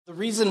The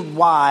reason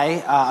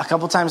why, a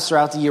couple times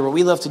throughout the year, what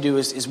we love to do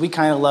is we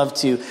kind of love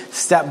to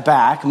step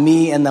back,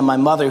 me and then my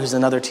mother, who's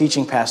another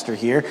teaching pastor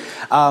here,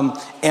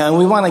 and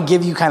we want to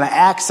give you kind of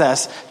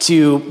access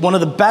to one of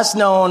the best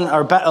known,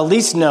 or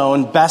least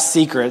known, best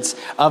secrets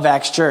of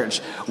Acts Church,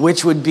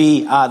 which would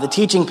be the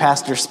teaching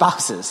pastor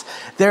spouses.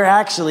 They're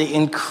actually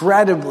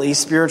incredibly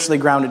spiritually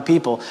grounded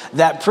people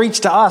that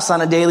preach to us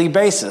on a daily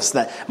basis.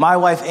 That my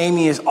wife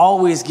Amy is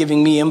always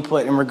giving me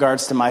input in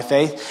regards to my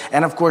faith,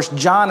 and of course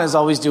John is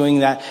always doing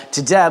that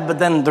to Deb. But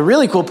then the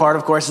really cool part,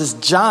 of course, is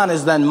John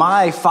is then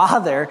my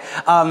father.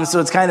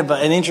 So it's kind of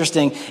an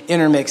interesting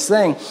intermixed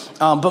thing.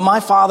 But my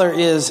father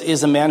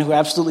is a man who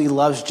absolutely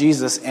loves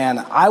Jesus. And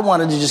I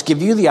wanted to just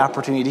give you the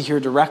opportunity to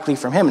hear directly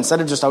from him instead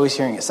of just always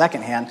hearing it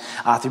secondhand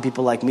through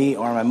people like me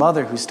or my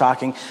mother who's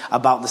talking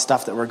about the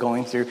stuff that we're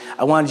going through.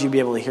 I wanted you to be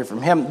able to hear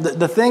from him.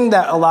 The thing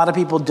that a lot of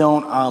people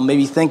don't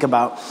maybe think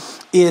about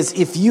is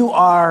if you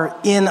are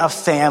in a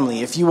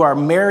family, if you are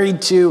married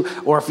to,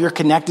 or if you're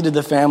connected to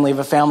the family of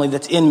a family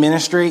that's in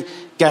ministry,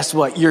 guess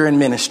what? You're in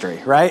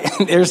ministry, right?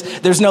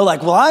 There's no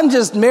like, well, I'm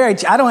just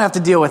married. I don't have to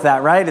deal with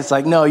that, right? It's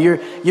like, no,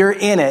 you're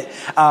in it.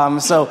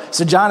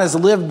 So John has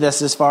lived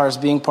this as far as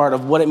being part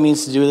of what it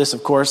means to do this.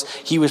 Of course,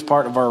 he was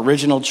part of our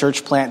original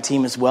church plant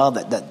team as well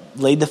that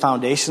laid the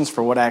foundations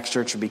for what Acts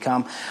Church would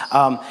become.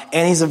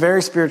 And he's a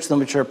very spiritually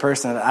mature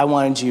person that I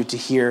wanted you to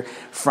hear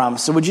from.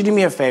 So would you do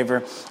me a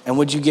favor and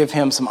would you give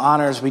him some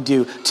honor as we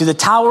do to the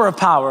Tower of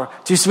Power,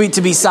 too sweet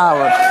to be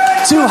sour,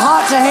 too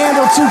hot to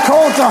handle, too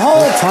cold to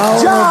hold,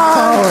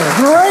 John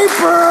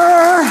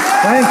Graper.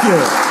 Thank you.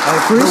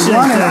 I appreciate the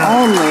one that.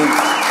 And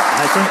only.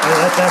 I think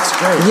that's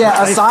great. Yeah,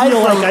 I feel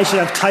like I should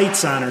have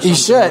tights on or something. You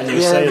should. When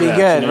you Yeah, say that'd be that,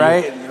 good, you know,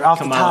 right? Off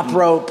the top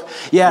rope.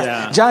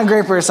 Yeah. John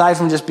Graper, aside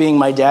from just being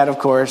my dad, of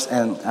course,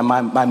 and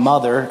my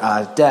mother,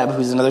 Deb,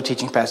 who's another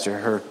teaching pastor,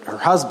 her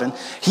husband,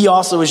 he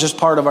also is just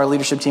part of our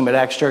leadership team at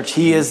Acts Church.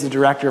 He is the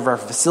director of our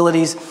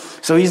facilities.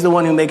 So he's the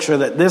one who makes sure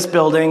that this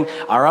building,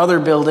 our other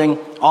building,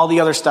 all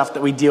the other stuff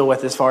that we deal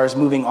with as far as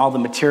moving all the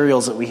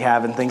materials that we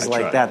have and things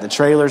like that, the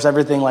trailers,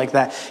 everything like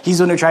that. He's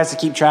the one who tries to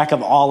keep track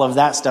of all of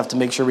that stuff to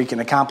make sure we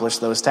can accomplish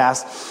those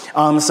tasks.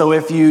 So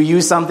if you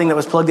use something that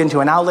was plugged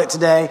into an outlet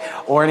today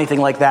or anything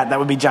like that, that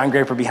would be John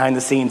Graper behind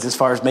the scenes as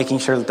far as making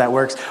sure that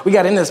works. We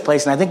got in this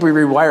place, and I think we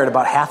rewired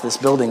about half this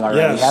building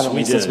already, haven't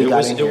we, since we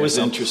got in here? It was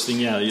interesting,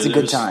 yeah. It's a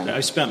good time.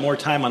 I spent more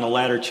time on the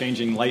ladder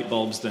changing light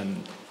bulbs than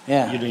you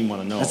didn't even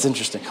want to know. That's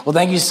interesting. Well,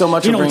 thank you so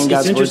much for bringing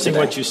God's word today. It's interesting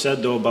what you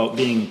said, though, about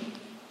being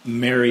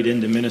married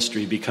into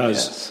ministry,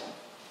 because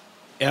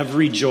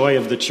every joy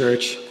of the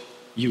church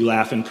you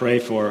laugh and pray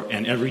for,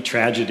 and every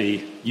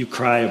tragedy you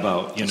cry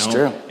about, you know. It's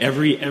true.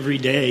 Every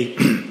day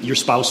your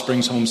spouse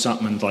brings home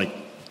something and like,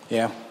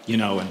 you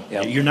know,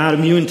 and you're not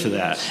immune to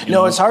that.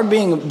 No, it's hard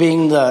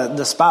being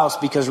the spouse,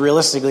 because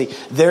realistically,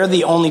 they're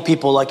the only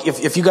people, like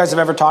if you guys have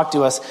ever talked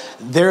to us,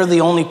 they're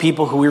the only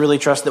people who we really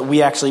trust that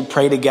we actually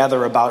pray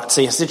together about,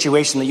 say, a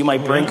situation that you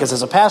might bring, because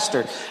as a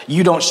pastor,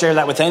 you don't share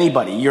that with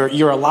anybody. You're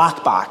a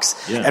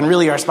lockbox. Yeah. And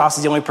really our spouse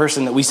is the only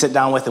person that we sit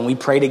down with and we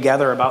pray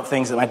together about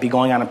things that might be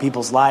going on in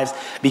people's lives,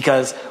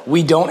 because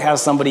we don't have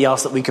somebody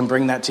else that we can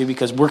bring that to,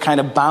 because we're kind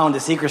of bound to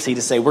secrecy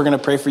to say, we're going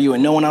to pray for you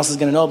and no one else is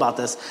going to know about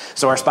this.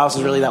 So our spouse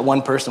is really that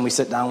one person we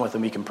sit down with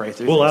and we can pray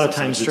through. Well, a lot of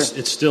times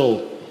it's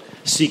still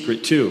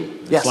secret too.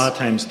 Yes. A lot of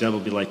times Deb will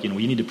be like, you know,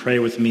 you need to pray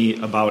with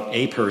me about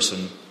a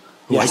person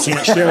who I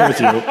can't share with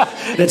you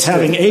that's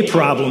having a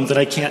problem that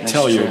I can't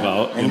tell you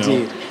about.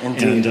 Indeed.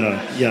 And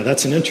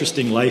that's an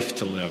interesting life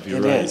to live.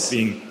 You're right.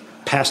 Being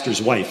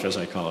pastor's wife, as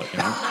I call it. You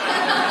know?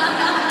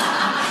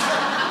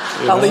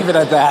 I'll leave it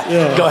at that.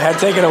 Yeah. Go ahead,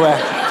 take it away.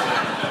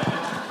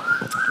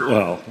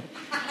 Well,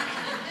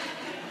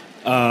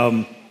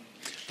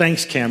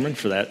 thanks, Cameron,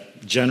 for that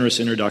generous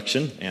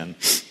introduction, and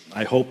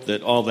I hope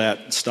that all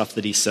that stuff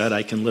that he said,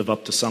 I can live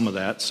up to some of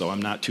that, so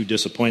I'm not too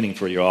disappointing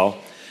for you all,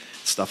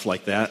 stuff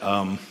like that.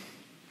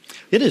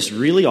 It is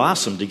really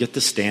awesome to get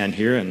to stand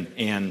here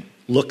and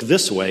look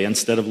this way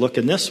instead of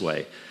looking this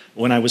way.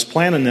 When I was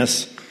planning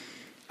this,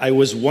 I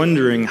was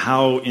wondering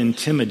how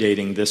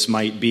intimidating this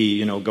might be,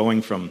 you know,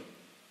 going from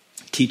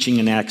teaching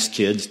in Acts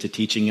Kids to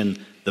teaching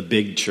in the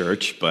big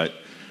church, but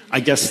I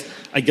guess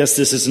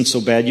this isn't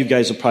so bad. You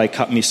guys will probably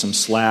cut me some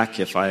slack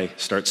if I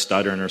start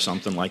stuttering or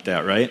something like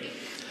that, right?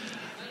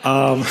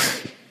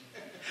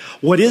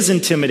 What is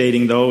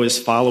intimidating, though, is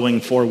following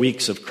 4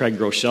 weeks of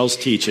Craig Rochelle's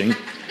teaching.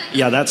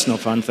 Yeah, that's no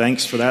fun.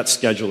 Thanks for that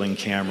scheduling,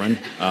 Cameron.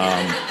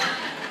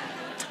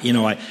 You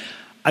know,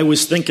 I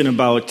was thinking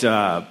about,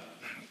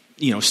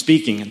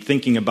 speaking and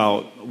thinking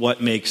about what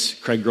makes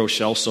Craig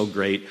Rochelle so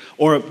great,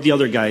 or the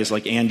other guys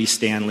like Andy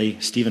Stanley,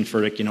 Stephen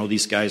Furtick, you know,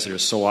 these guys that are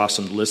so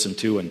awesome to listen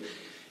to, and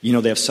you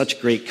know, they have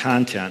such great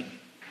content.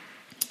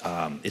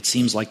 It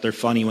seems like they're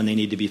funny when they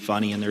need to be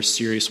funny, and they're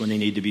serious when they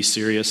need to be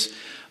serious.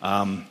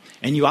 And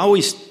you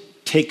always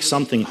take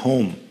something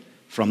home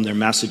from their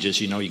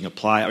messages, you know, you can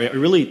apply. I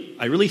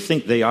really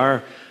think they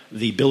are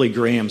the Billy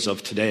Grahams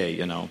of today,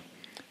 you know.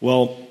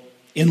 Well,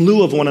 in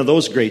lieu of one of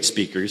those great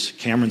speakers,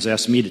 Cameron's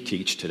asked me to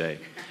teach today.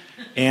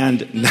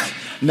 And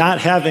not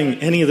having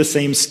any of the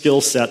same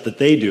skill set that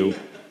they do,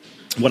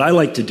 what I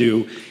like to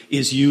do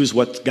is use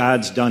what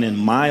God's done in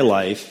my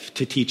life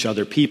to teach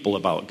other people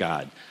about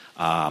God.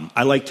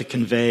 I like to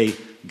convey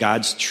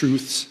God's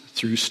truths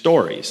through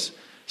stories.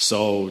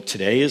 So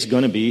today is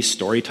going to be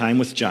story time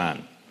with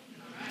John.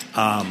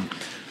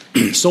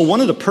 So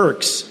one of the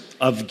perks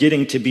of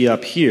getting to be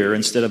up here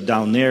instead of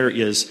down there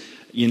is,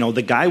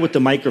 the guy with the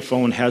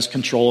microphone has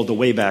control of the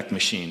Wayback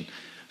Machine.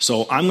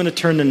 So I'm going to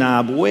turn the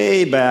knob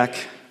way back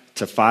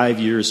to 5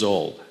 years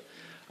old.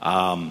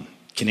 Can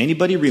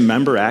anybody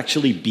remember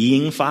actually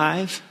being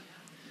 5?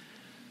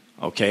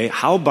 Okay,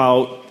 how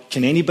about,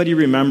 can anybody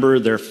remember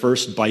their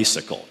first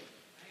bicycle?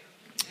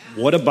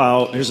 What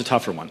about, here's a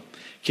tougher one.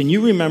 Can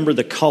you remember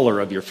the color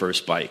of your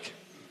first bike?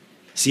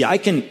 See, I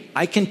can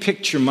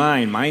picture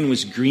mine. Mine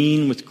was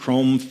green with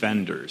chrome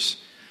fenders.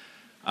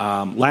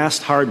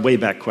 Last hard way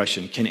back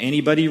question. Can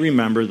anybody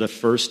remember the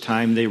first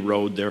time they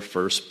rode their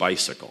first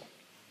bicycle?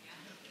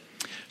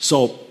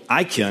 So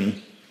I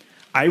can.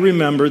 I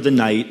remember the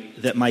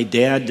night that my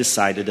dad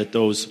decided that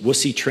those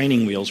wussy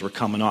training wheels were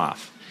coming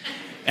off.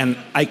 And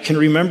I can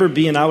remember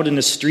being out in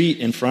the street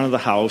in front of the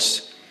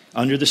house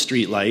under the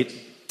street light,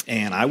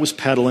 and I was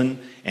pedaling,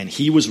 and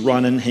he was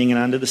running, hanging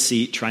onto the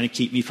seat, trying to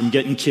keep me from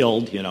getting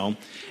killed,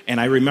 And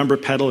I remember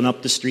pedaling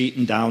up the street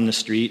and down the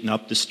street and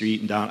up the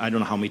street and down. I don't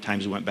know how many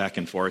times we went back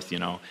and forth,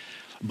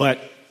 But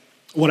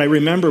what I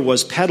remember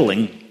was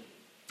pedaling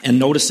and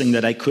noticing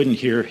that I couldn't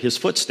hear his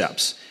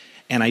footsteps.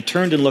 And I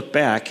turned and looked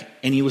back,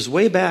 and he was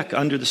way back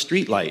under the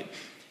street light.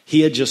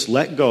 He had just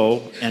let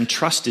go and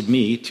trusted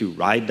me to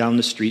ride down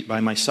the street by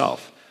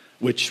myself,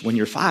 which when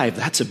you're 5,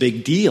 that's a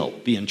big deal,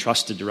 being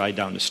trusted to ride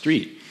down the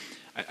street.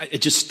 It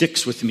just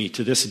sticks with me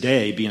to this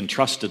day, being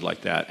trusted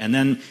like that. And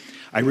then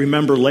I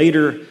remember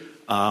later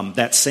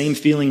that same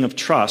feeling of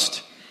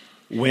trust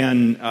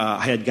when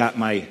I had got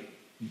my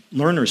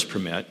learner's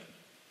permit.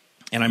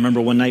 And I remember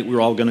one night we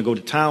were all going to go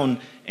to town,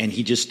 and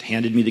he just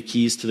handed me the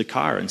keys to the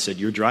car and said,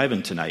 "You're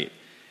driving tonight."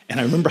 And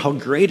I remember how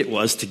great it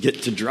was to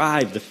get to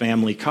drive the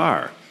family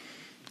car.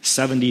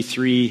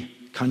 73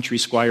 Country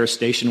Squire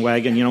station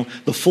wagon,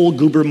 the full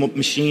goober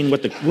machine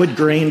with the wood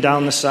grain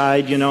down the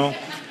side,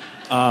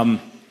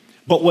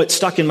 But what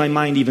stuck in my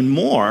mind even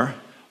more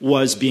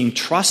was being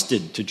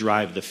trusted to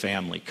drive the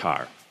family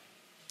car.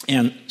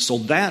 And so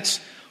that's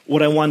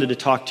what I wanted to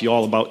talk to you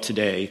all about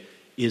today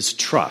is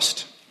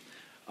trust.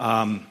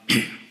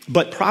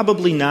 But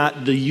probably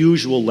not the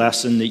usual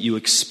lesson that you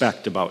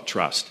expect about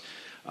trust.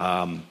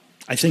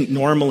 I think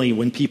normally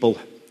when people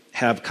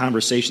have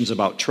conversations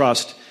about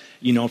trust,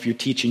 if you're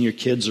teaching your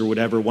kids or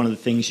whatever, one of the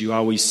things you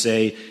always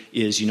say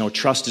is,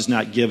 trust is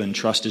not given,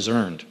 trust is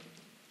earned.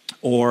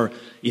 Or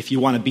if you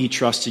want to be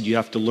trusted, you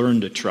have to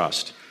learn to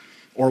trust.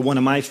 Or one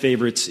of my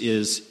favorites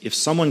is, if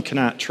someone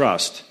cannot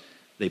trust,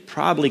 they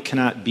probably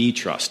cannot be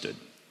trusted.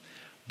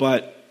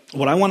 But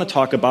what I want to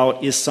talk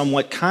about is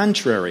somewhat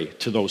contrary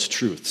to those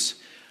truths.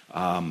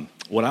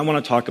 What I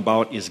want to talk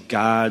about is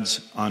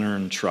God's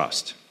unearned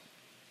trust.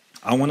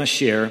 I want to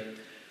share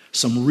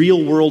some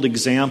real-world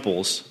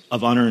examples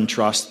of unearned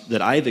trust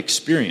that I've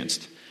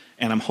experienced.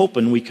 And I'm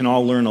hoping we can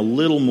all learn a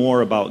little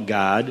more about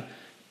God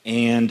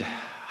and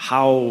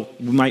how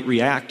we might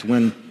react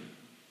when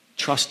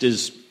trust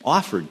is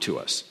offered to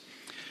us.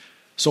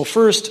 So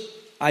first,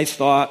 I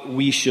thought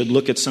we should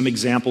look at some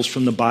examples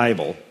from the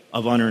Bible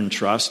of unearned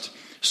trust,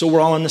 so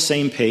we're all on the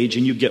same page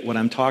and you get what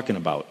I'm talking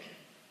about.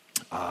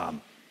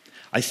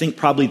 I think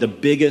probably the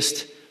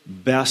biggest,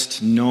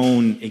 best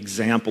known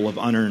example of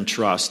unearned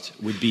trust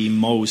would be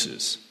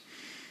Moses.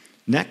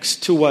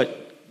 Next to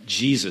what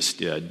Jesus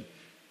did,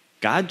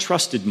 God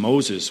trusted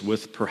Moses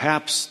with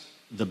perhaps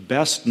the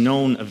best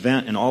known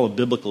event in all of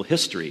biblical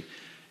history,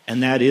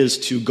 and that is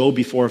to go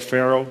before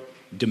Pharaoh,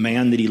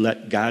 demand that he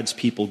let God's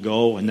people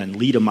go, and then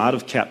lead them out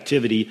of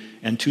captivity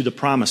and to the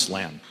promised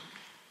land.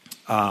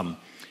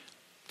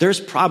 There's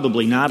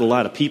probably not a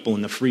lot of people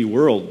in the free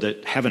world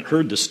that haven't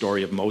heard the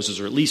story of Moses,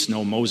 or at least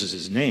know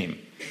Moses' name.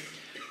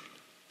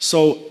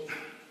 So,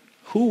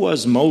 who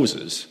was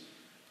Moses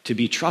to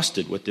be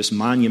trusted with this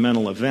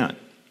monumental event?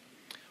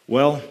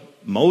 Well,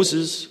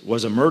 Moses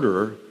was a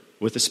murderer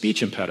with a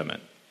speech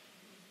impediment.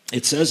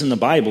 It says in the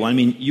Bible,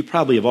 you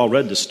probably have all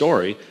read the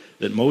story,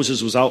 that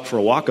Moses was out for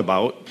a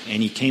walkabout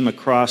and he came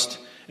across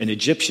an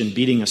Egyptian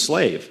beating a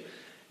slave.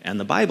 And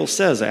the Bible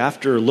says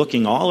after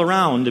looking all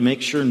around to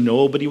make sure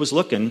nobody was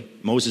looking,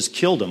 Moses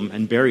killed him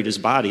and buried his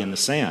body in the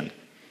sand.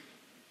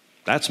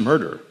 That's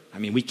murder.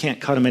 We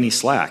can't cut him any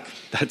slack.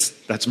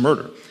 That's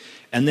murder.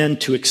 And then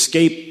to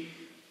escape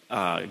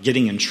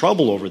getting in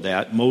trouble over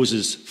that,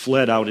 Moses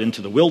fled out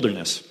into the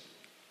wilderness.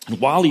 And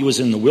while he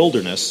was in the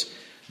wilderness,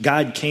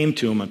 God came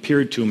to him,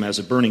 appeared to him as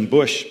a burning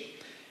bush.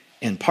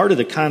 And part of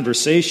the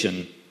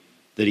conversation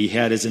that he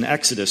had is in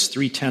Exodus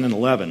 3:10 and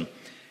 11.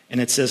 And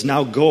it says,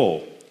 "Now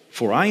go,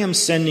 for I am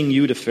sending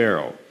you to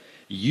Pharaoh.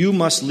 You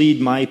must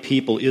lead my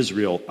people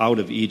Israel out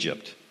of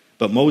Egypt."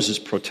 But Moses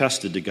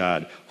protested to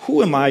God,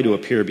 "Who am I to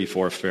appear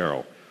before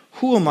Pharaoh?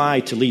 Who am I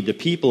to lead the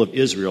people of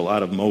Israel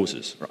out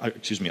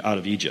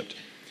of Egypt?"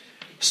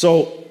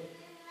 So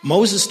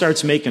Moses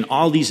starts making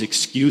all these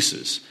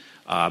excuses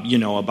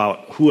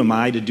about who am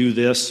I to do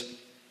this?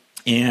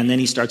 And then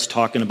he starts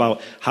talking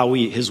about how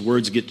his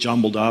words get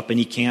jumbled up and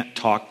he can't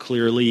talk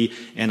clearly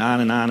and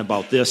on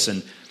about this.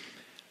 And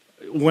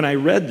when I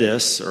read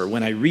this, or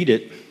when I read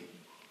it,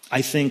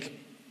 I think,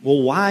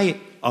 well, why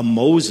a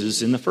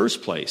Moses in the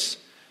first place?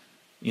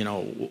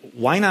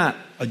 Why not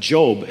a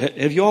Job?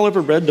 Have you all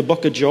ever read the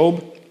book of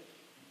Job?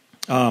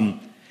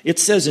 It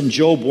says in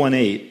Job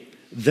 1:8,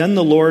 "Then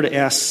the Lord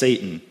asked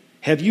Satan,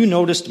 'Have you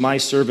noticed my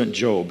servant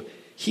Job?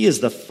 He is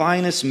the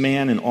finest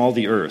man in all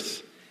the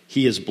earth.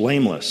 He is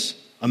blameless,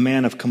 a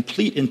man of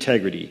complete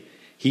integrity.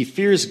 He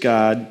fears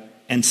God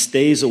and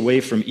stays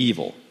away from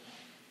evil.'"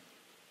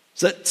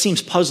 So that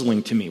seems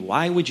puzzling to me.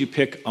 Why would you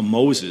pick a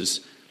Moses,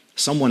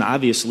 someone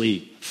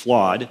obviously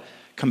flawed,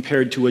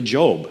 compared to a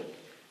Job?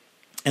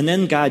 And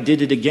then God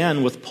did it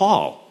again with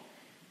Paul.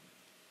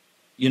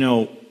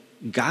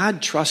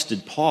 God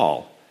trusted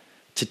Paul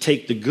to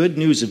take the good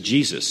news of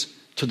Jesus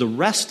to the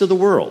rest of the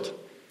world.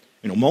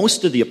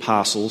 Most of the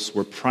apostles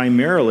were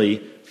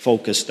primarily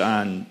focused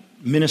on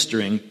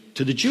ministering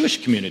to the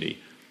Jewish community,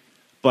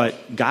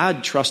 but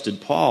God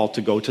trusted Paul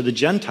to go to the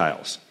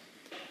Gentiles.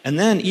 And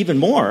then even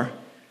more,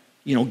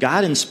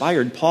 God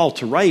inspired Paul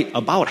to write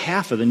about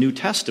half of the New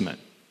Testament.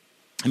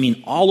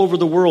 All over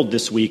the world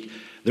this week,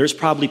 there's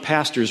probably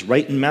pastors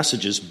writing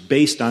messages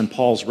based on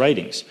Paul's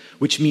writings,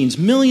 which means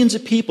millions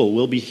of people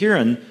will be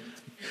hearing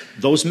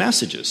those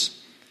messages.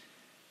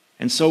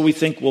 And so we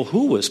think, well,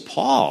 who was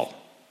Paul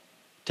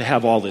to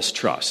have all this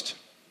trust?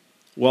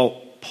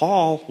 Well,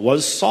 Paul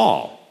was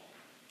Saul,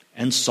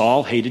 and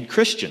Saul hated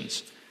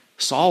Christians.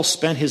 Saul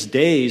spent his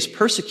days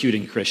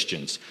persecuting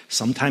Christians,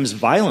 sometimes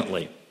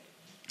violently.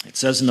 It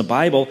says in the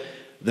Bible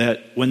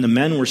that when the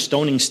men were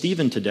stoning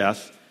Stephen to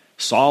death,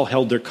 Saul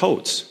held their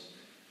coats.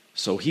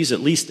 So he's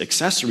at least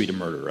accessory to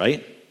murder,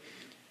 right?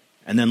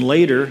 And then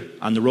later,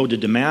 on the road to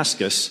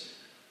Damascus,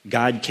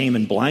 God came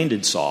and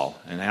blinded Saul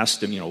and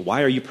asked him,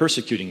 why are you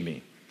persecuting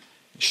me?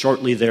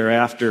 Shortly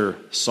thereafter,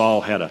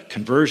 Saul had a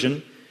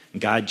conversion,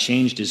 and God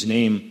changed his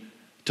name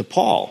to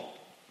Paul.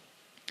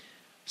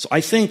 So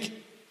I think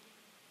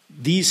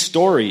these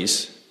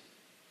stories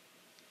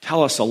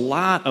tell us a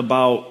lot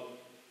about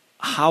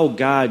how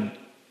God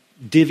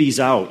divvies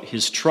out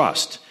his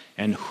trust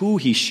and who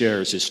he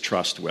shares his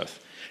trust with,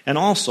 and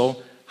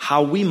also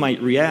how we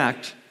might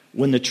react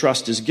when the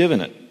trust is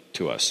given it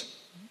to us.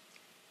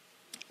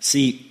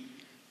 See,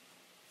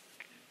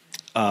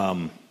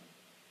 I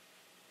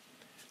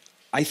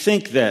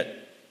think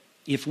that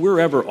if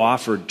we're ever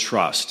offered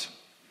trust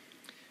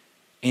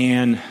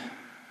and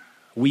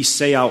we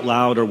say out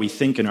loud or we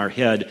think in our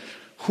head,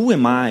 who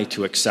am I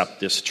to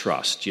accept this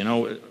trust?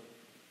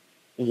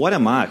 What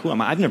am I? Who am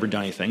I? I've never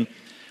done anything.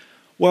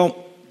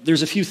 Well,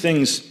 there's a few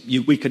things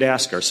we could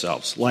ask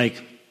ourselves.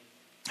 Like,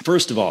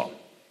 first of all,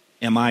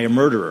 am I a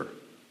murderer?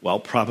 Well,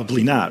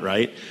 probably not,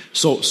 right?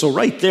 So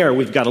right there,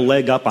 we've got a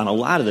leg up on a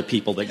lot of the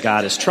people that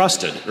God has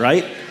trusted,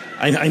 right?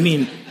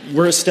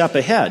 We're a step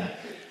ahead.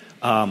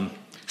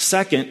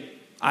 Second,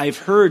 I've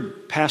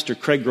heard Pastor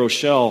Craig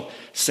Groeschel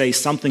say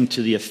something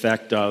to the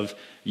effect of,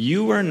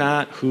 you are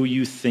not who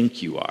you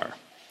think you are.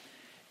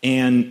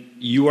 And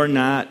you are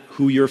not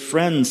who your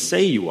friends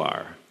say you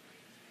are.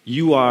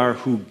 You are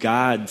who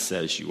God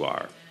says you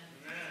are.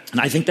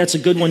 And I think that's a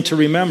good one to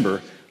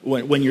remember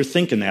when you're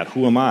thinking that,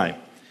 who am I?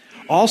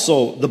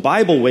 Also, the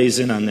Bible weighs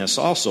in on this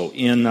also.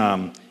 In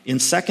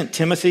 2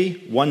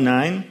 Timothy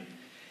 1:9,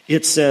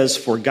 it says,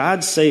 "For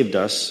God saved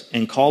us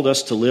and called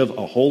us to live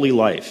a holy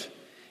life.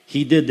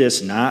 He did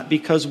this not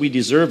because we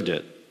deserved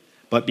it,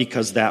 but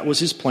because that was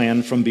his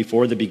plan from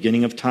before the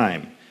beginning of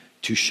time,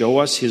 to show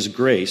us his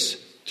grace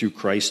through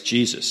Christ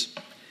Jesus."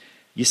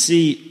 You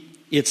see,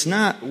 it's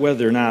not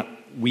whether or not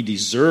we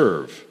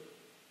deserve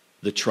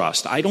the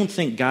trust. I don't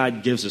think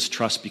God gives us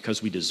trust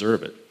because we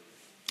deserve it.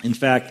 In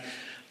fact,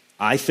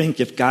 I think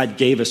if God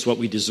gave us what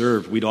we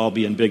deserve, we'd all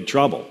be in big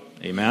trouble.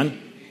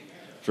 Amen?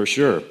 For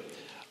sure.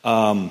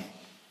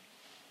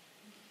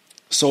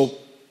 So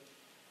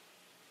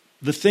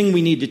the thing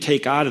we need to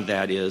take out of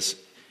that is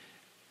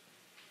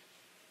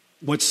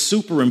what's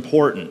super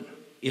important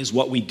is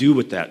what we do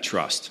with that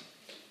trust.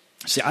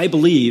 See, I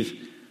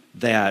believe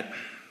that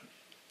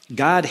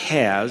God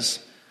has,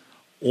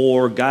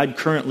 or God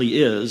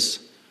currently is,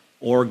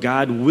 or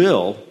God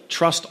will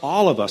trust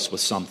all of us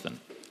with something.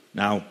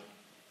 Now,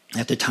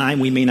 at the time,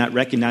 we may not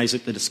recognize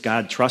it, that it's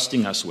God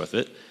trusting us with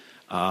it,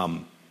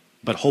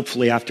 but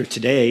hopefully after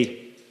today,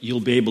 you'll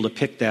be able to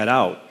pick that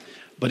out.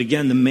 But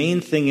again, the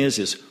main thing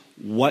is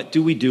what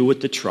do we do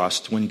with the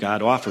trust when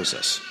God offers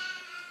us?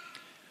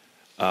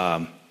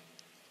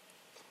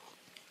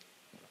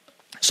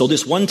 So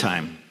this one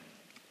time,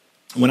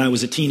 when I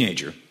was a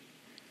teenager,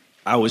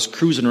 I was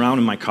cruising around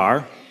in my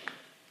car,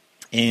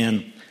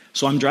 and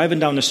so I'm driving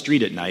down the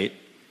street at night,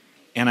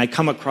 and I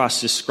come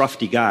across this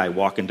scruffy guy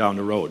walking down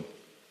the road.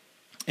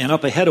 And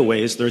up ahead a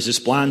ways, there's this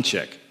blonde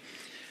chick.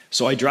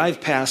 So I drive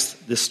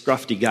past this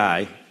scruffy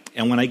guy,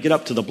 and when I get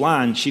up to the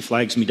blonde, she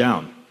flags me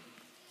down.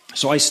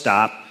 So I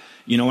stop,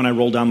 when I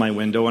roll down my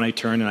window and I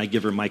turn and I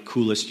give her my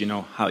coolest,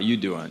 how you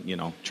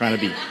doing, trying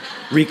to be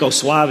Rico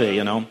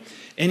Suave,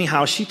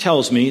 Anyhow, she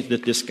tells me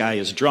that this guy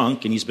is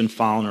drunk and he's been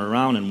following her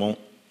around and won't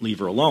leave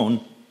her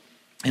alone.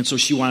 And so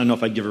she wanted to know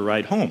if I'd give her a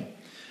ride home.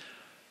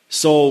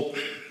 So,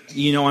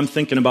 I'm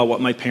thinking about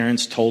what my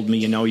parents told me,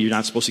 you're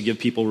not supposed to give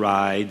people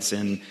rides.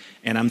 And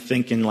I'm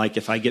thinking, like,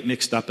 if I get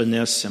mixed up in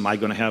this, am I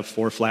going to have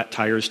 4 flat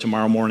tires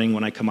tomorrow morning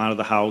when I come out of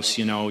the house?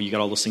 You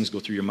got all those things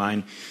go through your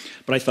mind.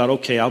 But I thought,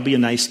 okay, I'll be a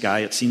nice guy.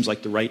 It seems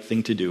like the right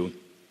thing to do.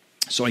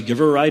 So I give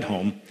her a ride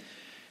home.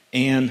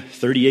 And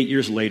 38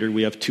 years later,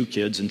 we have 2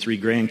 kids and 3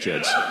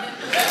 grandkids.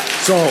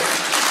 So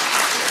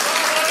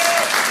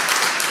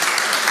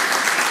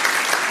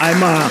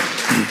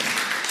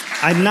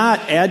I'm not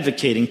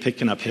advocating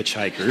picking up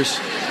hitchhikers,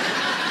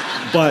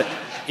 but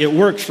it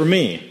worked for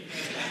me.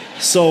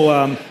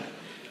 So,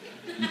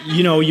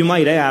 you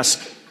might ask,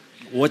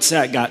 what's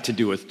that got to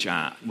do with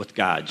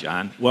God,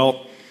 John?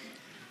 Well,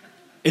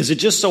 as it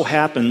just so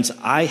happens,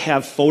 I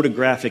have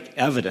photographic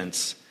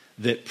evidence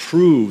that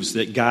proves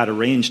that God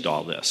arranged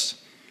all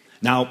this.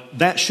 Now,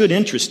 that should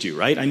interest you,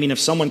 right? I mean, if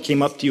someone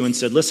came up to you and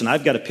said, listen,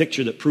 I've got a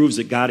picture that proves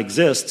that God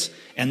exists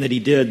and that he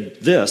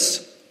did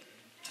this,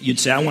 you'd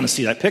say, I want to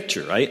see that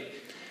picture, right?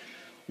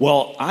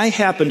 Well, I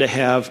happen to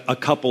have a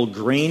couple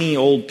grainy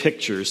old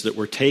pictures that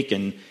were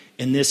taken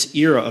in this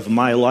era of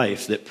my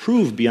life that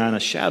prove beyond a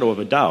shadow of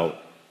a doubt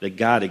that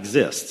God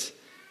exists.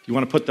 You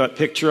want to put that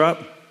picture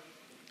up?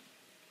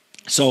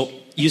 So,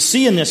 you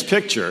see in this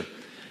picture,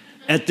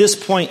 at this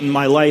point in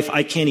my life,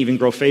 I can't even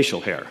grow facial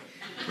hair,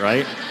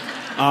 right?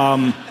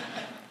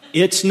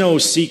 It's no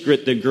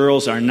secret that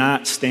girls are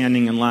not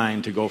standing in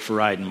line to go for a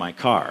ride in my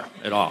car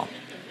at all.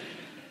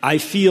 I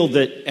feel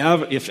that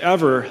if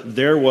ever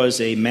there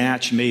was a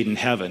match made in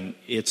heaven,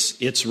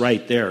 it's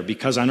right there.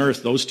 Because on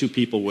earth, those 2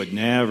 people would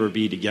never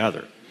be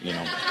together,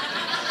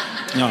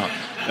 No,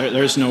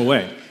 there's no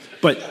way.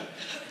 But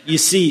you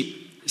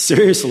see,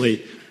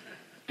 seriously,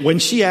 when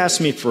she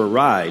asked me for a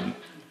ride,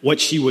 what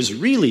she was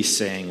really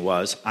saying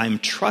was, I'm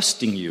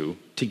trusting you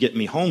to get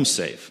me home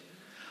safe.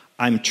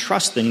 I'm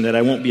trusting that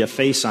I won't be a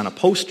face on a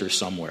poster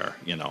somewhere,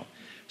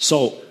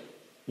 So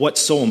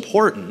what's so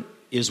important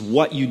is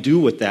what you do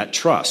with that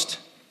trust.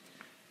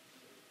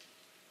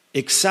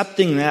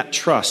 Accepting that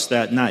trust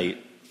that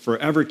night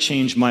forever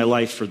changed my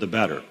life for the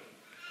better.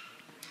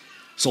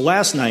 So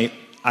last night,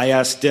 I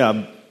asked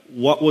Deb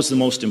what was the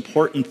most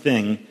important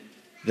thing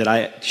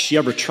that she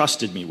ever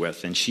trusted me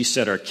with, and she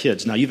said our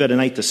kids. Now, you've had a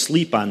night to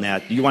sleep on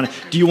that. Do you want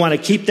to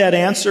keep that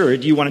answer, or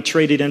do you want to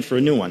trade it in for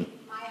a new one?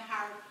 My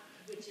heart,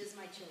 which is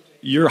my children.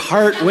 Your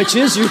heart, which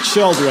is your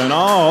children.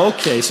 Oh,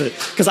 okay. So,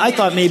 because I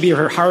thought maybe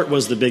her heart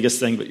was the biggest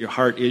thing, but your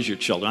heart is your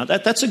children.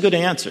 That's a good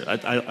answer.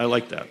 I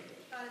like that.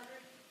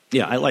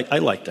 Yeah, I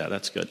like that.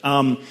 That's good.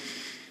 One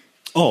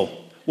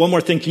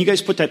more thing. Can you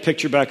guys put that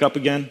picture back up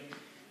again?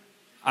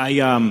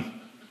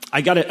 I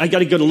got to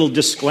get a little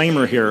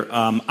disclaimer here.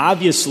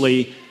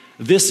 Obviously,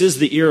 this is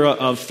the era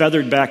of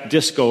feathered back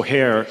disco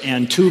hair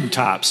and tube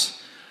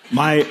tops.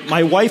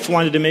 My wife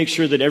wanted to make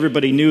sure that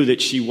everybody knew that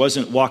she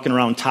wasn't walking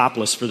around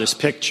topless for this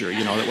picture.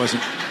 That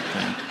wasn't.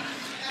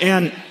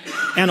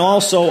 And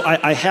also,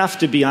 I have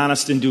to be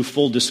honest and do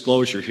full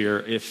disclosure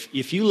here.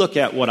 If you look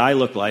at what I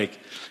look like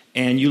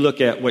and you look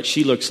at what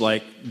she looks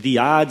like, the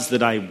odds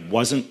that I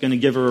wasn't going to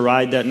give her a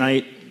ride that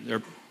night,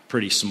 they're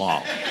pretty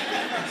small.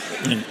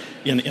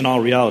 In all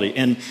reality.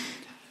 And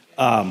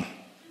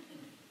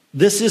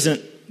this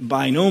isn't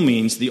by no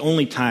means the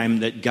only time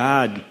that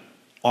God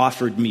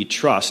offered me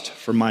trust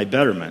for my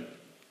betterment.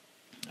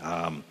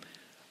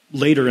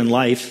 Later in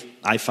life,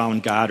 I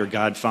found God, or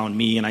God found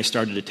me, and I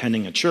started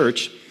attending a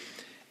church.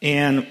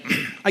 And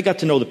I got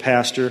to know the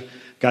pastor,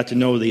 got to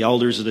know the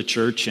elders of the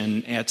church,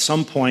 and at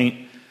some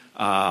point,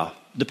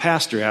 the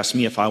pastor asked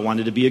me if I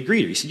wanted to be a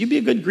greeter. He said, "You'd be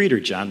a good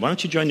greeter, John. Why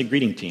don't you join the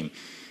greeting team?"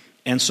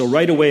 And so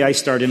right away I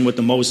start in with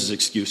the Moses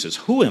excuses.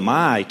 Who am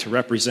I to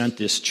represent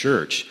this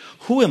church?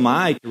 Who am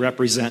I to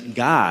represent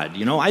God?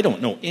 I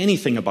don't know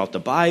anything about the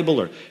Bible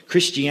or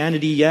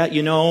Christianity yet,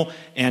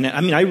 And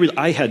I mean,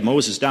 I had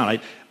Moses down.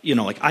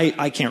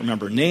 I can't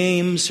remember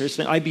names.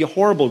 I'd be a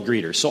horrible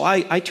greeter. So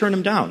I turned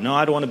him down. No,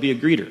 I don't want to be a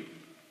greeter.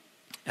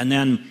 And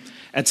then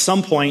at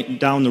some point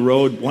down the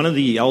road, one of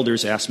the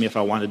elders asked me if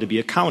I wanted to be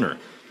a counter.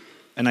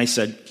 And I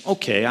said,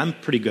 okay, I'm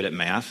pretty good at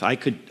math. I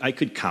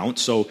could count.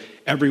 So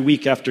every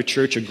week after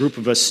church, a group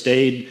of us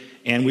stayed,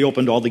 and we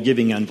opened all the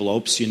giving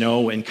envelopes,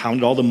 and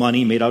counted all the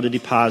money, made out a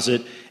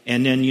deposit,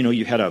 and then,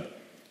 you had to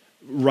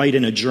write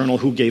in a journal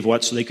who gave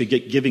what so they could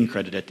get giving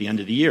credit at the end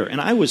of the year.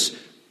 And I was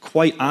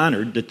quite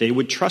honored that they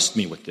would trust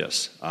me with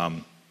this.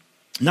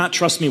 Not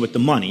trust me with the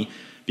money,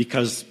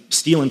 because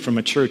stealing from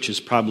a church is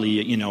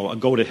probably, a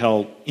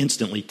go-to-hell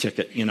instantly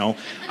ticket,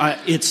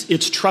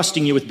 It's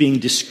trusting you with being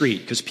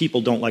discreet, because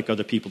people don't like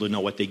other people to know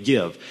what they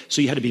give.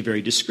 So you had to be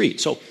very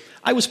discreet. So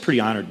I was pretty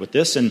honored with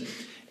this, and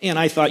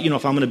I thought,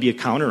 if I'm going to be a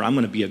counter, I'm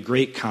going to be a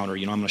great counter.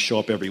 I'm going to show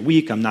up every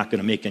week. I'm not going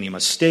to make any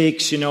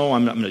mistakes, I'm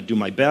not going to do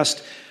my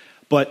best.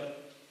 But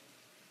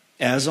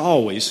as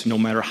always, no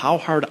matter how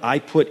hard I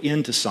put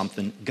into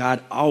something,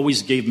 God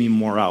always gave me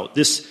more out.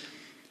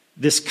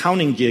 This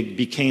counting gig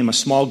became a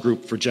small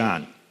group for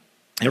John.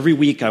 Every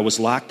week I was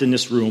locked in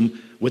this room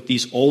with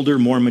these older,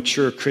 more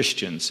mature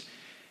Christians.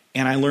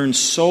 And I learned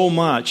so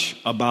much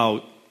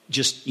about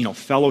just,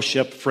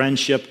 fellowship,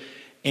 friendship,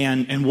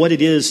 and what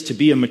it is to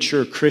be a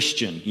mature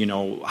Christian,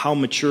 how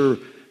mature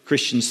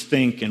Christians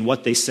think and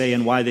what they say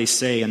and why they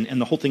say,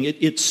 and the whole thing.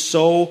 It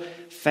so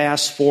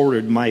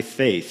fast-forwarded my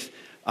faith.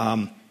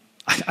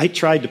 I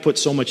tried to put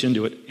so much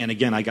into it, and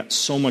again, I got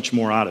so much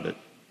more out of it.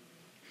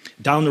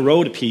 Down the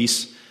road a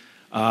piece,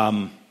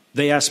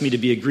 they asked me to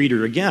be a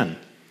greeter again.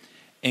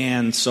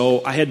 And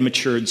so I had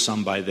matured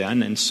some by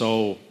then, and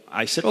so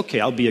I said, okay,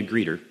 I'll be a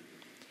greeter.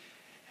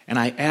 And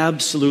I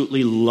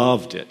absolutely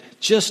loved it,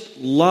 just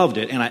loved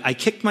it. And I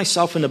kicked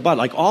myself in the butt.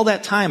 Like all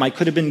that time I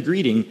could have been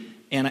greeting,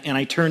 and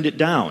I turned it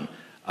down.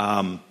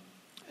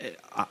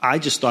 I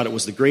just thought it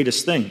was the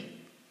greatest thing.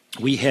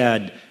 We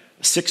had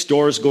 6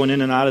 doors going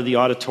in and out of the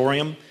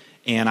auditorium,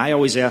 and I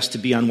always asked to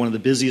be on one of the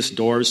busiest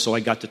doors, so I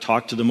got to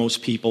talk to the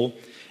most people.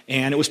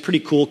 And it was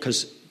pretty cool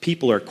because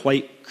people are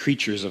quite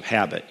creatures of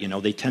habit.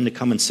 They tend to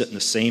come and sit in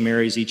the same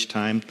areas each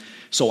time.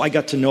 So I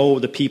got to know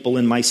the people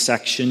in my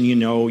section.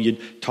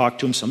 You'd talk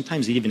to them.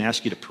 Sometimes they'd even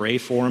ask you to pray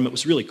for them. It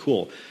was really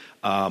cool.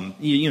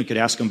 You could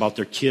ask them about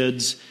their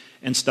kids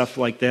and stuff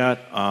like that.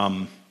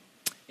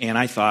 And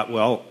I thought,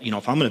 well,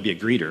 if I'm going to be a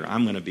greeter,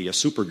 I'm going to be a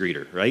super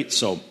greeter, right?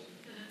 So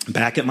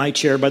back at my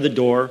chair by the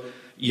door,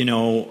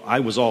 I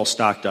was all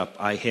stocked up.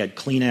 I had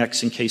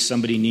Kleenex in case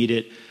somebody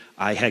needed it.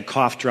 I had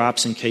cough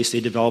drops in case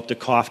they developed a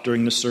cough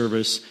during the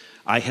service.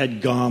 I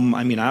had gum.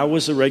 I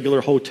was a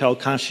regular hotel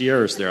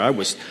concierge there. I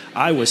was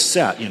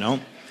set,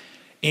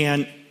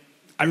 And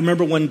I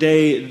remember one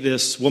day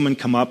this woman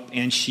come up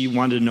and she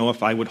wanted to know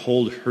if I would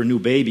hold her new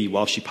baby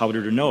while she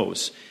powdered her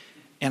nose.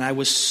 And I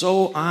was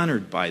so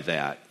honored by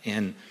that.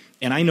 And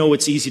I know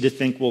it's easy to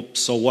think, well,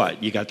 so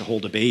what? You got to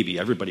hold a baby.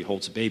 Everybody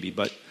holds a baby.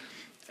 But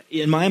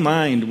in my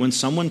mind, when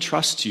someone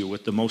trusts you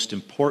with the most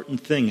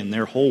important thing in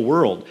their whole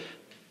world,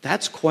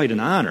 that's quite an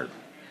honor.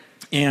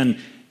 And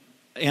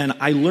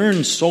I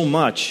learned so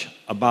much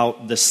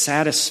about the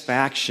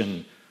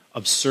satisfaction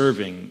of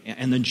serving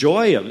and the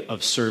joy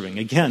of serving.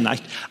 Again,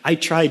 I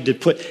tried to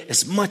put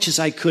as much as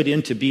I could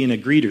into being a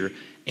greeter,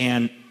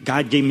 and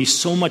God gave me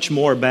so much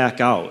more back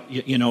out.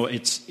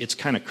 It's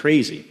kind of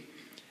crazy.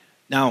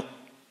 Now,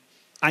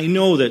 I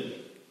know that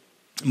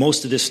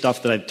most of this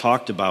stuff that I've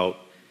talked about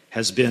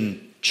has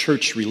been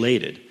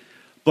church-related,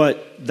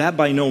 but that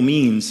by no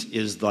means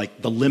is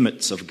like the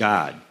limits of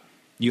God.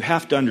 You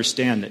have to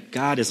understand that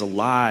God is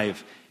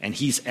alive and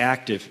He's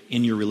active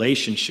in your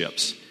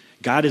relationships.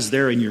 God is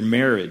there in your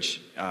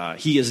marriage.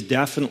 He is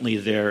definitely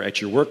there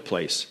at your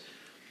workplace.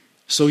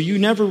 So you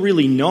never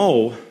really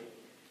know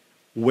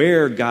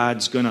where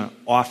God's going to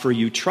offer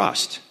you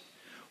trust.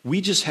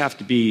 We just have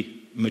to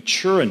be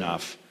mature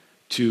enough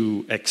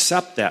to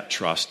accept that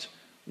trust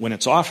when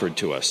it's offered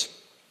to us.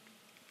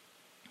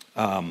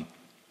 I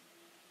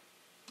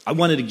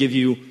wanted to give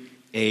you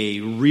a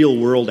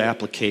real-world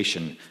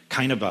application,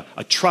 kind of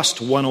a Trust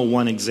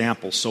 101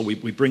 example. So we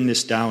bring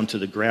this down to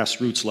the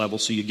grassroots level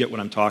so you get what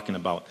I'm talking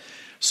about.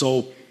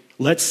 So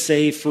let's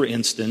say, for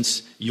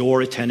instance,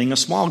 you're attending a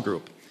small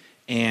group,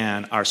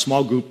 and our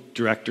small group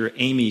director,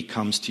 Amy,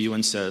 comes to you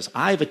and says,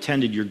 I've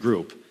attended your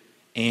group,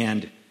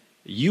 and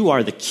you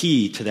are the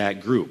key to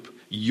that group.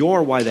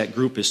 You're why that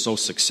group is so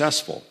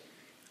successful.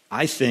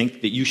 I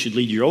think that you should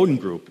lead your own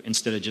group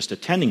instead of just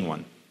attending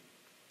one.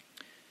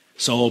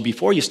 So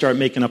before you start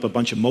making up a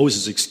bunch of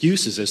Moses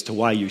excuses as to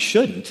why you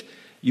shouldn't,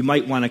 you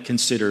might want to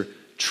consider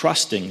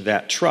trusting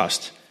that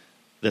trust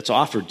that's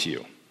offered to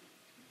you.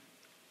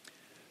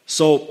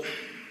 So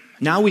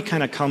now we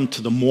kind of come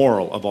to the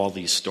moral of all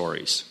these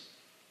stories.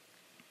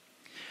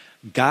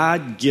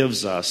 God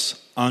gives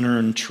us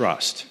unearned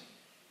trust.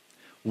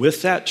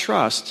 With that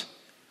trust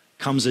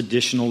comes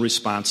additional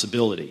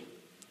responsibility.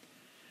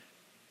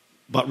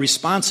 But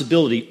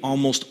responsibility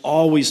almost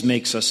always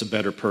makes us a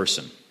better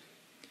person.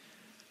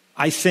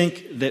 I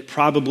think that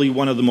probably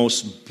one of the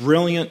most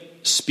brilliant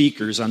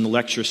speakers on the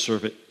lecture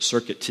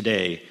circuit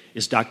today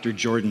is Dr.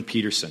 Jordan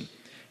Peterson.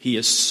 He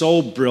is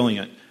so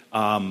brilliant,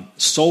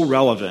 so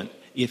relevant.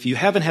 If you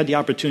haven't had the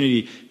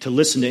opportunity to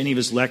listen to any of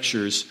his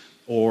lectures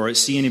or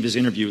see any of his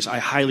interviews, I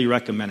highly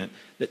recommend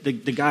it.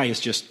 The guy is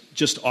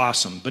just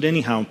awesome. But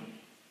anyhow,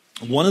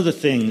 one of the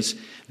things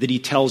that he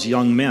tells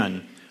young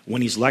men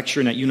when he's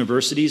lecturing at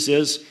universities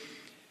is,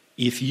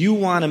 if you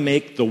want to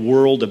make the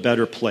world a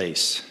better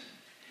place,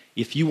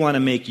 if you want to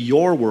make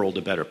your world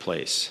a better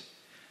place,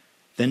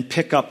 then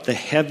pick up the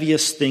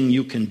heaviest thing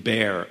you can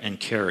bear and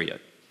carry it.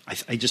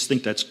 I just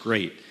think that's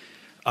great.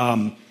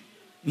 Now,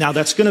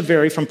 that's going to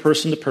vary from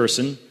person to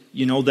person.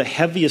 The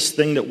heaviest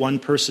thing that one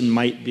person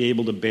might be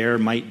able to bear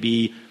might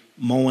be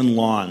mowing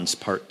lawns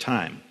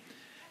part-time.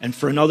 And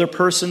for another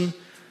person,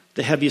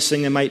 the heaviest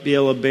thing they might be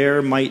able to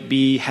bear might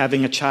be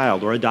having a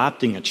child or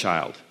adopting a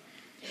child.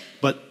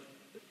 But,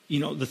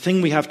 the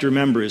thing we have to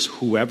remember is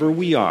whoever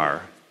we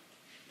are,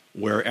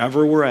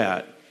 wherever we're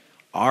at,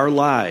 our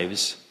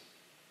lives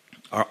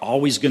are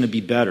always going to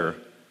be better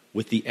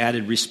with the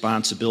added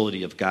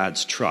responsibility of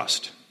God's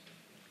trust.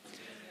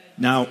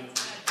 Now,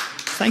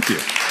 thank you.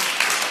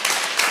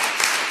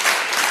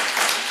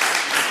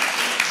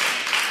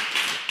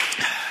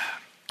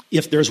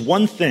 If there's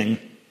one thing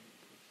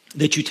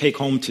that you take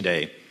home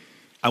today,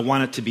 I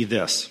want it to be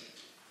this.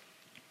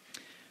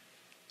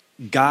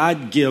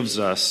 God gives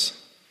us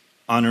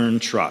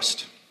unearned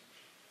trust.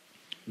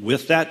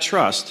 With that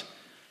trust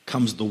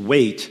comes the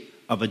weight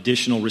of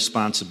additional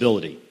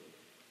responsibility.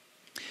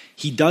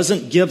 He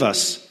doesn't give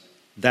us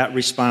that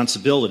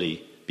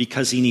responsibility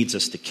because he needs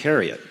us to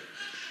carry it.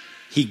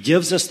 He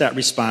gives us that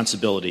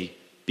responsibility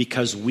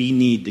because we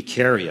need to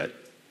carry it.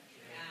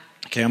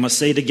 Okay, I'm going to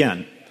say it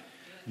again.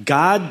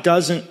 God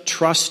doesn't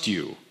trust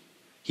you.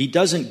 He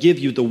doesn't give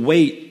you the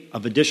weight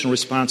of additional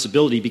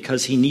responsibility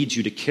because he needs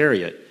you to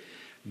carry it.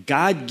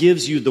 God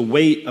gives you the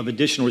weight of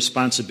additional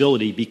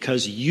responsibility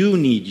because you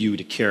need you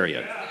to carry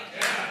it.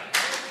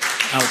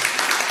 Now,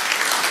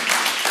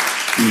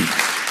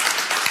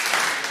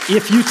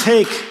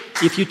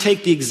 if you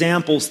take the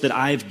examples that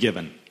I've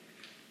given,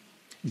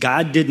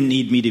 God didn't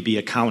need me to be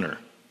a counter.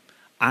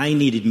 I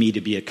needed me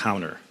to be a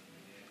counter.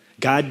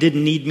 God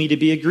didn't need me to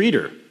be a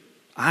greeter.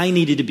 I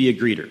needed to be a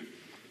greeter.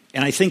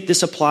 And I think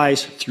this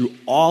applies through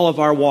all of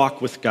our walk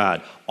with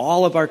God,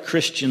 all of our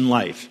Christian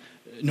life,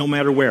 no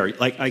matter where.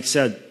 Like I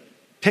said,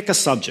 pick a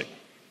subject.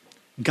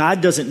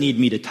 God doesn't need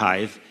me to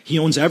tithe. He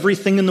owns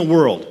everything in the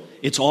world.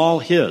 It's all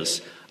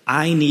his.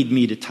 I need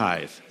me to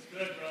tithe.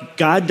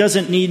 God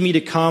doesn't need me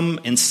to come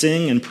and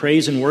sing and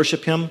praise and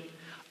worship him.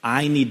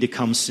 I need to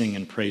come sing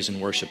and praise and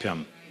worship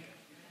him.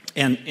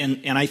 And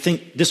I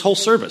think this whole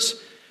service,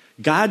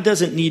 God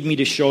doesn't need me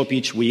to show up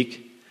each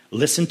week,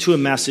 listen to a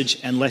message,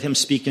 and let him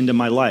speak into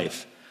my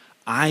life.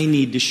 I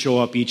need to show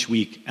up each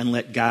week and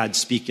let God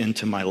speak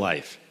into my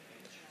life.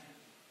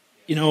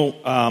 You know,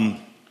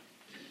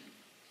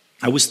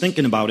 I was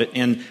thinking about it,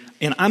 and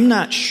I'm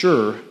not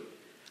sure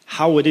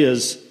how it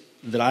is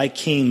that I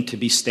came to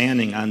be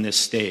standing on this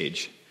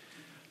stage.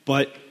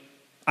 But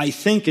I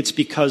think it's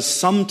because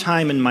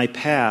sometime in my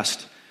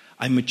past,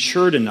 I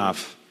matured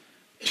enough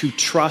to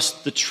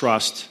trust the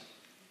trust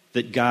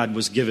that God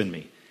was giving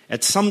me.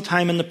 At some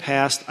time in the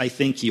past, I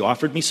think he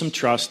offered me some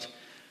trust.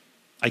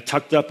 I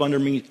tucked it up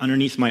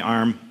underneath my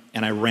arm,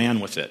 and I ran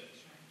with it.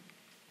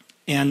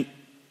 And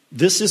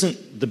this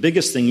isn't the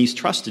biggest thing he's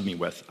trusted me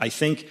with. I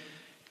think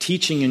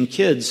teaching in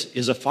kids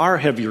is a far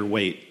heavier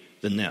weight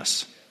than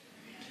this.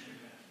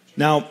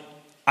 Now,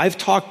 I've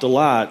talked a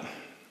lot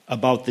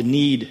about the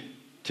need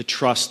to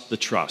trust the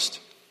trust.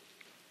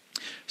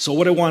 So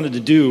what I wanted to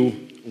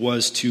do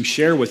was to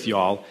share with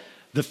y'all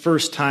the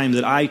first time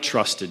that I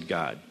trusted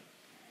God.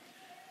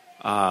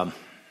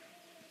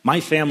 My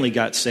family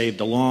got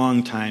saved a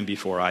long time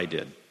before I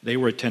did. They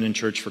were attending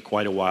church for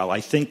quite a while.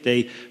 I think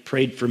they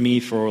prayed for me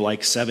for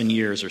like 7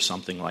 years or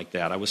something like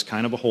that. I was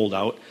kind of a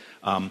holdout.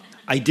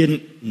 I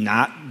didn't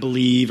not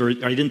believe, or I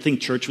didn't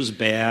think church was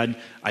bad.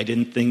 I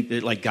didn't think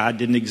that like God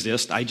didn't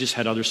exist. I just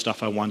had other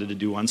stuff I wanted to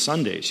do on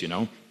Sundays, you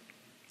know.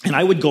 And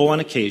I would go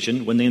on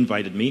occasion when they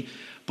invited me,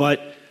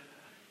 but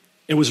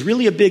it was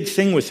really a big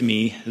thing with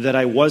me that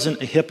I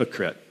wasn't a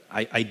hypocrite.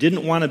 I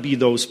didn't want to be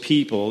those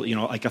people, you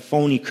know, like a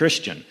phony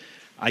Christian.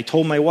 I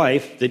told my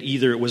wife that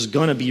either it was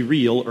going to be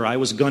real or I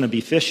was going to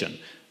be fishing.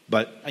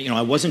 But, you know,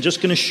 I wasn't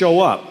just going to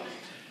show up.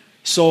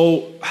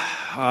 So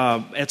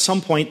at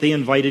some point they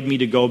invited me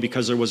to go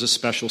because there was a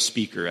special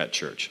speaker at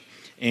church.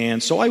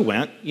 And so I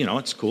went, you know,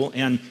 it's cool.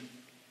 And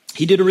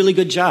he did a really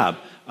good job.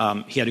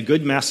 He had a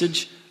good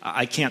message.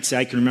 I can't say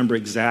I can remember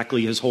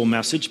exactly his whole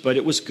message, but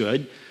it was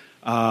good.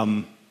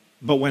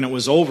 But when it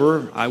was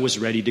over, I was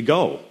ready to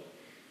go.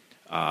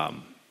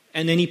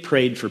 And then he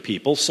prayed for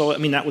people. So, I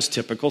mean, that was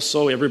typical.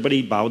 So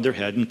everybody bowed their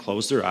head and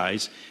closed their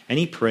eyes. And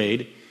he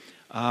prayed.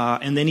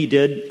 And then he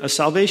did a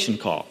salvation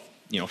call,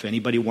 you know, if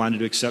anybody wanted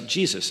to accept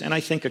Jesus. And I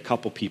think a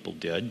couple people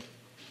did.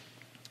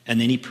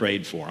 And then he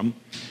prayed for them.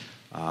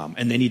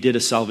 And then he did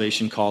a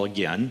salvation call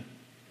again.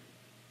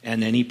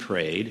 And then he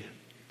prayed.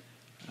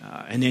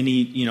 And then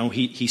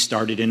he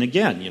started in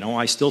again. You know,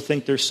 I still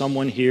think there's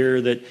someone here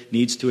that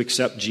needs to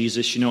accept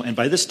Jesus, you know. And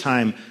by this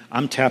time,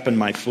 I'm tapping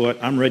my foot.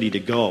 I'm ready to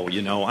go,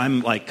 you know.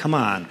 I'm like, come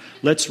on,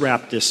 let's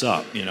wrap this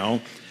up, you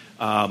know.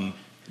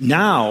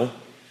 Now,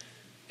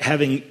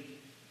 having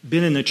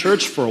been in the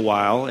church for a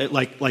while,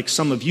 like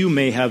some of you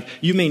may have,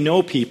 you may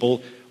know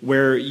people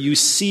where you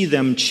see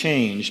them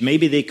change.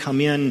 Maybe they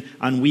come in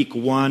on week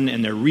 1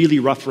 and they're really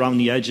rough around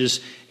the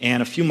edges,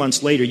 and a few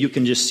months later, you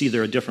can just see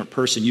they're a different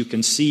person. You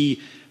can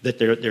see that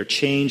they're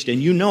changed,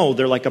 and you know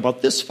they're like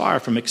about this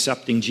far from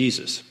accepting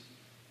Jesus.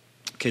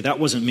 Okay, that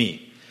wasn't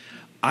me.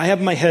 I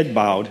have my head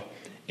bowed,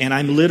 and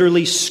I'm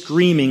literally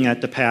screaming at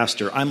the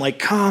pastor. I'm like,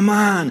 come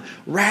on,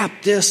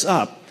 wrap this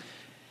up.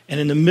 And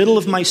in the middle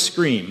of my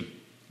scream,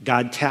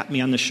 God tapped me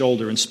on the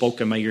shoulder and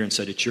spoke in my ear and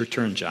said, it's your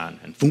turn,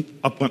 John. And boom,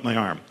 up went my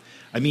arm.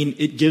 I mean,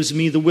 it gives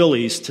me the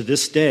willies to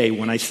this day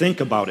when I think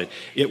about it.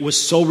 It was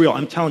so real.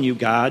 I'm telling you,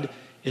 God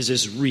is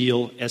as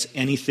real as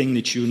anything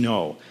that you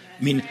know.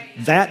 I mean,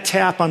 that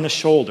tap on the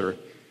shoulder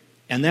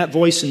And that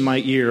voice in my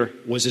ear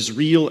was as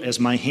real as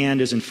my hand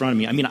is in front of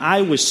me. I mean,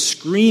 I was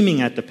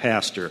screaming at the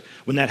pastor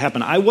when that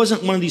happened. I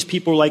wasn't one of these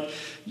people like,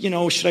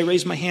 should I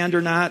raise my hand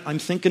or not? I'm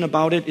thinking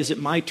about it. Is it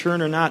my turn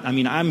or not? I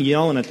mean, I'm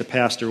yelling at the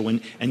pastor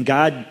and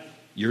God,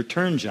 your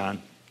turn, John.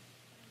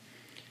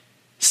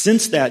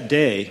 Since that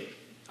day,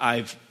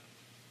 I've,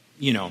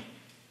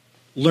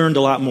 learned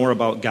a lot more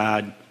about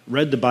God,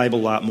 read the Bible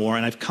a lot more,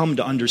 and I've come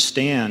to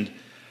understand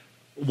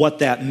what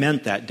that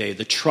meant that day,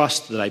 the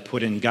trust that I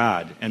put in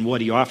God and what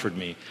He offered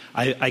me.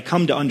 I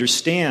come to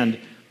understand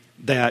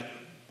that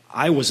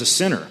I was a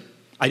sinner.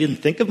 I didn't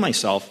think of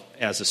myself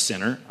as a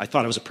sinner. I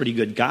thought I was a pretty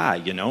good guy,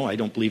 I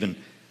don't believe in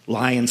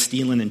lying,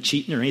 stealing, and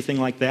cheating or anything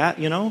like that,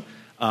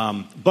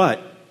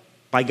 But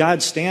by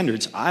God's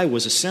standards, I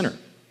was a sinner.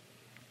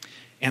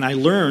 And I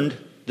learned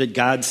that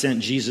God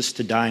sent Jesus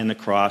to die on the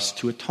cross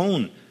to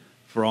atone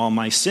for all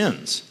my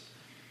sins.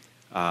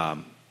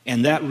 And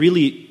that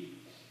really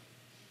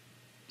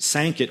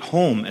sank it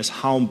home as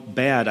how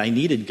bad I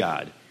needed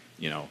God,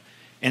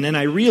 And then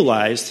I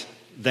realized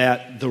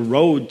that the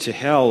road to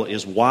hell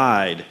is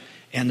wide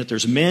and that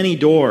there's many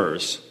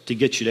doors to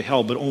get you to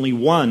hell, but only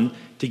one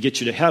to get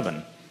you to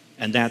heaven,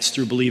 and that's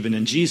through believing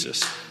in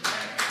Jesus.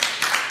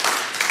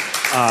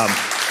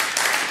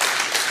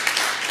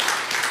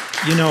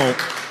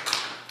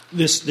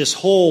 This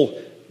whole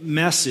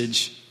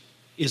message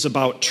is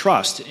about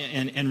trust.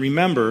 And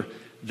remember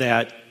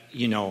that,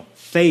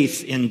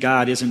 faith in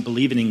God isn't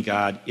believing in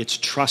God, it's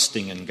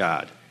trusting in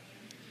God.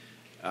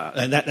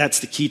 And that's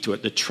the key to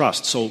it, the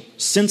trust. So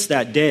since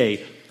that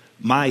day,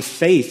 my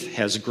faith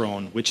has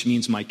grown, which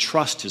means my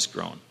trust has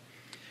grown.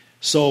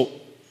 So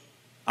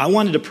I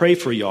wanted to pray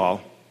for y'all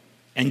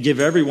and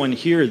give everyone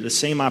here the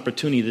same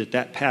opportunity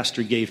that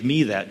pastor gave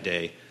me that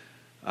day,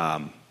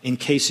 in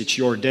case it's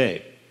your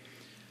day.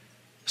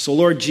 So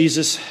Lord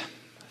Jesus,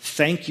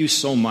 thank you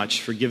so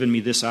much for giving me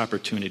this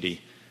opportunity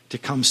to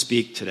come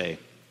speak today.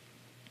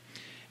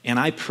 And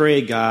I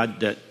pray, God,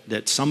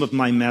 that some of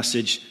my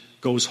message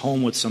goes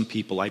home with some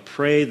people. I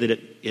pray that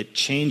it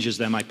changes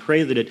them. I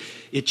pray that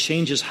it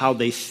changes how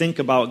they think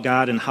about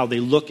God and how they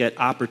look at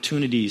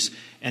opportunities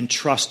and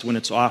trust when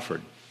it's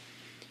offered.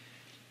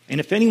 And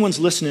if anyone's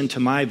listening to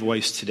my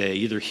voice today,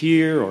 either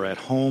here or at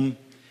home,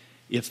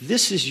 if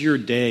this is your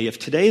day, if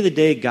today the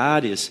day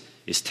God is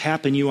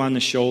tapping you on the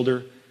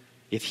shoulder,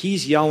 if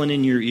He's yelling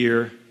in your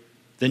ear,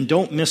 then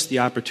don't miss the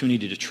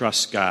opportunity to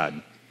trust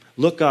God.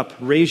 Look up,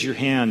 raise your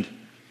hand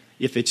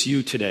if it's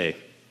you today.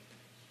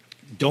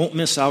 Don't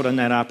miss out on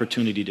that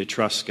opportunity to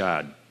trust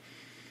God.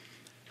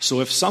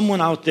 So if someone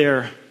out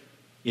there,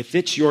 if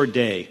it's your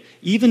day,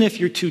 even if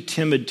you're too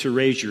timid to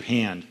raise your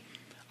hand,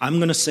 I'm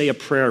going to say a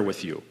prayer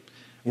with you.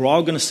 We're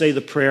all going to say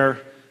the prayer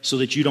so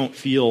that you don't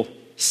feel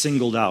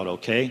singled out,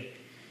 okay?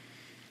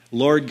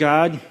 Lord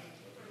God,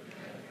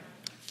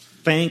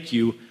 thank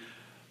you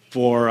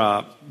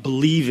for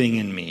believing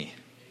in me.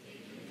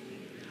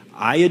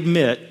 I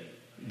admit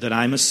that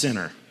I'm a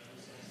sinner.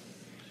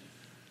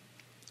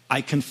 I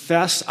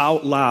confess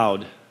out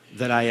loud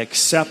that I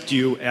accept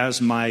you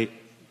as my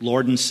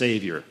Lord and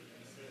Savior.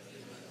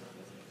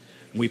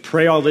 We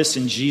pray all this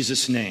in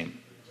Jesus' name.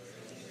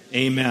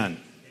 Amen.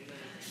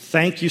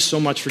 Thank you so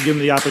much for giving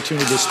me the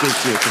opportunity to speak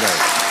to you today.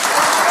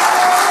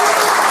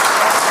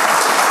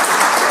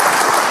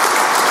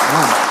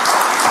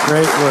 Wow.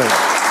 Great word.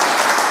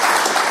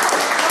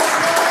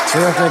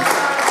 Terrific.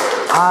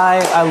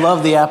 I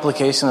love the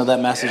application of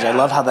that message. I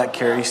love how that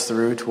carries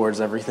through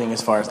towards everything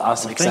as far as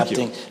us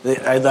accepting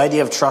the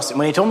idea of trusting.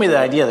 When he told me the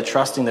idea of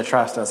trusting the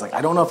trust, I was like,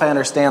 I don't know if I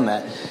understand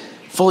that,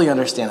 fully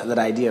understand it, that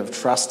idea of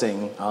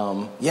trusting.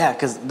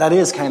 Because that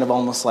is kind of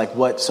almost like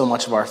what so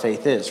much of our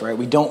faith is, right?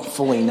 We don't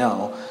fully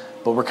know,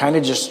 but we're kind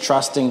of just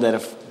trusting that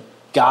if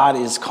God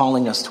is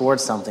calling us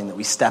towards something, that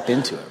we step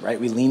into it, right?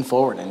 We lean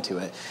forward into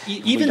it.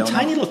 Even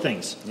tiny little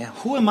things. Yeah.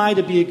 Who am I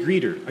to be a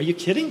greeter? Are you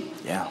kidding?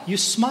 Yeah. You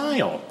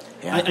smile.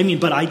 Yeah.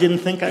 But I didn't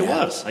think I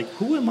was. Like,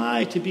 who am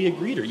I to be a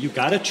greeter? You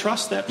got to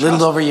trust that trust. A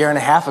little over a year and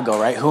a half ago,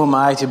 right? Who am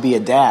I to be a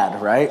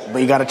dad, right?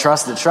 But you got to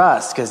trust the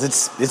trust because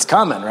it's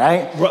coming,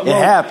 right? It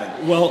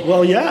happened.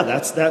 Well, yeah,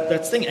 that's the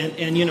thing.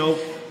 And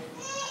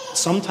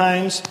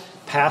sometimes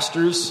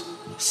pastors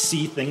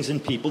see things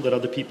in people that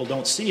other people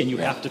don't see, and you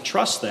have to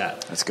trust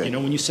that. That's good.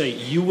 When you say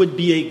you would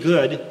be a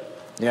good.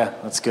 Yeah,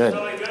 that's good.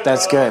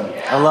 That's good.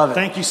 I love it.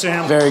 Thank you,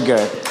 Sam. Very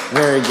good.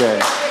 Very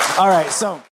good. All right, so.